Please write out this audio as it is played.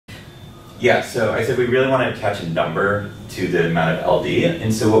Yeah, so I said we really want to attach a number to the amount of LD,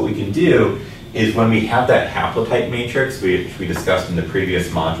 and so what we can do is when we have that haplotype matrix, which we discussed in the previous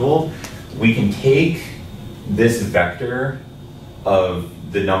module, we can take this vector of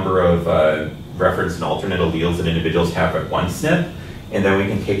the number of reference and alternate alleles that individuals have at one SNP, and then we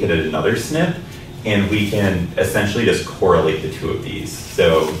can take it at another SNP, and we can essentially just correlate the two of these.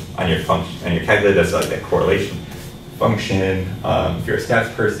 So on your calculator, that's like that correlation function. If you're a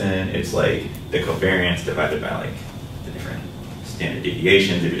stats person, it's like the covariance divided by like the different standard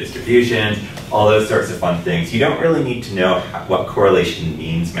deviations of your distributions, all those sorts of fun things. You don't really need to know what correlation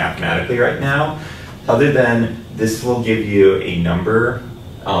means mathematically right now, other than this will give you a number,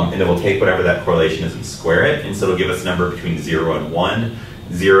 and then we'll take whatever that correlation is and square it, and so it'll give us a number between 0 and 1.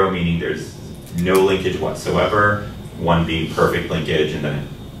 0 meaning there's no linkage whatsoever, 1 being perfect linkage, and then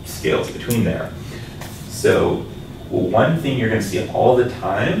it scales between there. So one thing you're going to see all the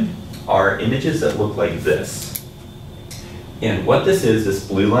time are images that look like this. And what this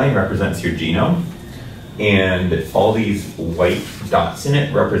blue line represents your genome, and all these white dots in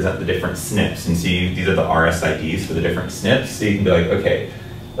it represent the different SNPs. And see, these are the RSIDs for the different SNPs. So you can be like, okay,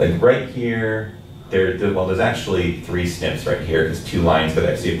 like right here, well, there's actually 3 SNPs right here, because 2 lines go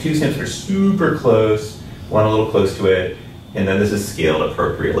there. So you have 2 SNPs that are super close, one a little close to it, and then this is scaled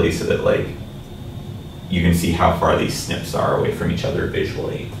appropriately so that like you can see how far these SNPs are away from each other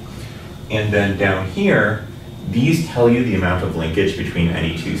visually. And then down here, these tell you the amount of linkage between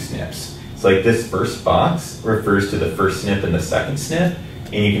any 2 SNPs. So like this first box refers to the first SNP and the second SNP,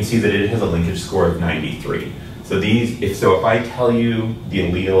 and you can see that it has a linkage score of 93. So if I tell you the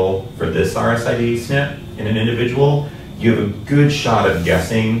allele for this RSID SNP in an individual, you have a good shot of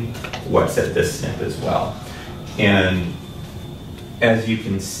guessing what's at this SNP as well. And as you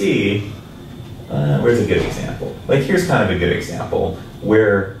can see, where's a good example? Like here's kind of a good example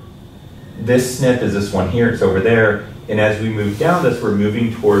where this SNP is this one here, it's over there, and as we move down this, we're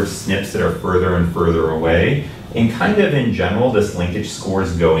moving towards SNPs that are further and further away. And kind of in general, this linkage score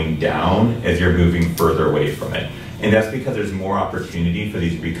is going down as you're moving further away from it. And that's because there's more opportunity for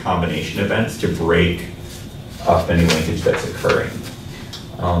these recombination events to break up any linkage that's occurring.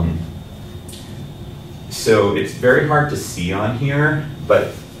 So it's very hard to see on here,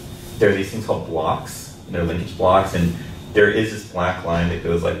 but there are these things called blocks, and they're linkage blocks, and there is this black line that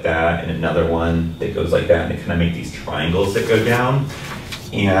goes like that, and another one that goes like that, and they kind of make these triangles that go down.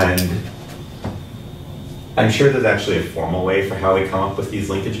 And I'm sure there's actually a formal way for how we come up with these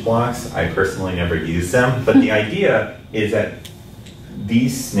linkage blocks. I personally never use them, but the idea is that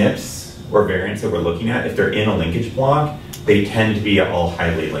these SNPs or variants that we're looking at, if they're in a linkage block, they tend to be all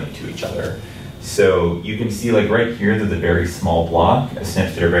highly linked to each other. So you can see like right here, there's a very small block of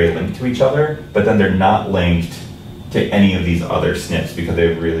SNPs that are very linked to each other, but then they're not linked to any of these other SNPs because they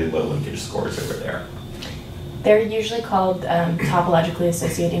have really low linkage scores over there. They're usually called topologically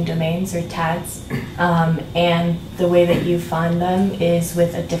associating domains, or TADs, and the way that you find them is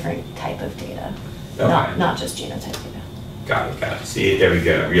with a different type of data, okay. not just genotype data. Got it. See, there we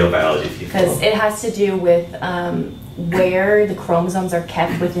go, real biology people. Because it has to do with where the chromosomes are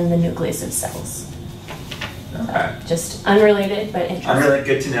kept within the nucleus of cells. Okay. Just unrelated, but interesting. Unrelated,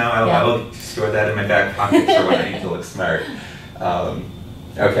 good to know. I will store that in my back pocket for when I need to look smart.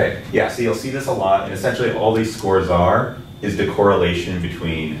 Okay, yeah, so you'll see this a lot, and essentially all these scores is the correlation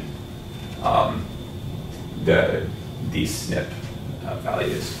between these SNP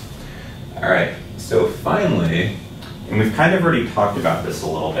values. All right, so finally, and we've kind of already talked about this a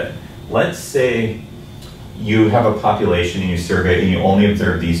little bit. Let's say you have a population and you survey and you only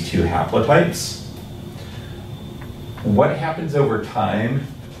observe these 2 haplotypes. What happens over time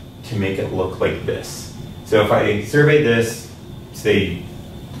to make it look like this? So if I survey this, say,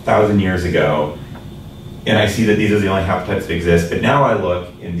 1,000 years ago, and I see that these are the only haplotypes that exist, but now I look,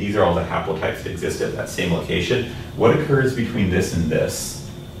 and these are all the haplotypes that exist at that same location. What occurs between this and this?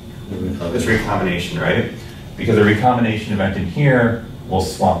 This recombination, right? Because a recombination event in here will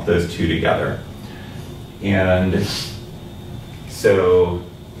swap those 2 together. And so,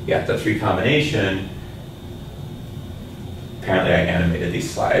 yeah, that's recombination. Apparently I animated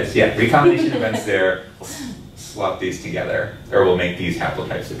these slides. Yeah, recombination events there. Swap these together, or we'll make these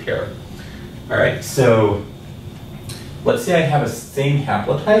haplotypes appear. All right, so let's say I have a same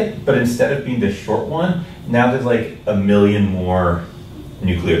haplotype, but instead of being this short one, now there's like 1 million more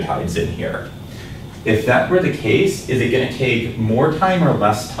nucleotides in here. If that were the case, is it going to take more time or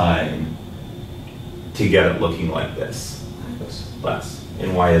less time to get it looking like this? Less.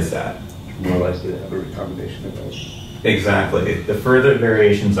 And why is that? More likely to have a recombination event. Exactly. The further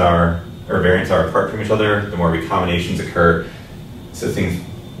variations are, or variants are apart from each other, the more recombinations occur. So things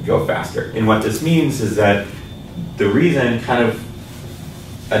go faster. And what this means is that the reason,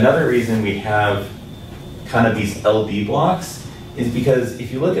 another reason we have kind of these LD blocks is because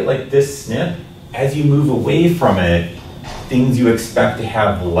if you look at like this SNP, as you move away from it, things you expect to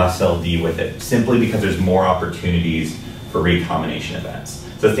have less LD with it, simply because there's more opportunities for recombination events.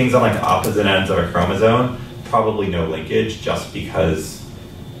 So things on like the opposite ends of a chromosome, probably no linkage, just because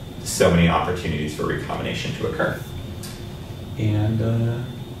so many opportunities for recombination to occur. And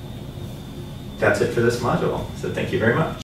that's it for this module. So thank you very much.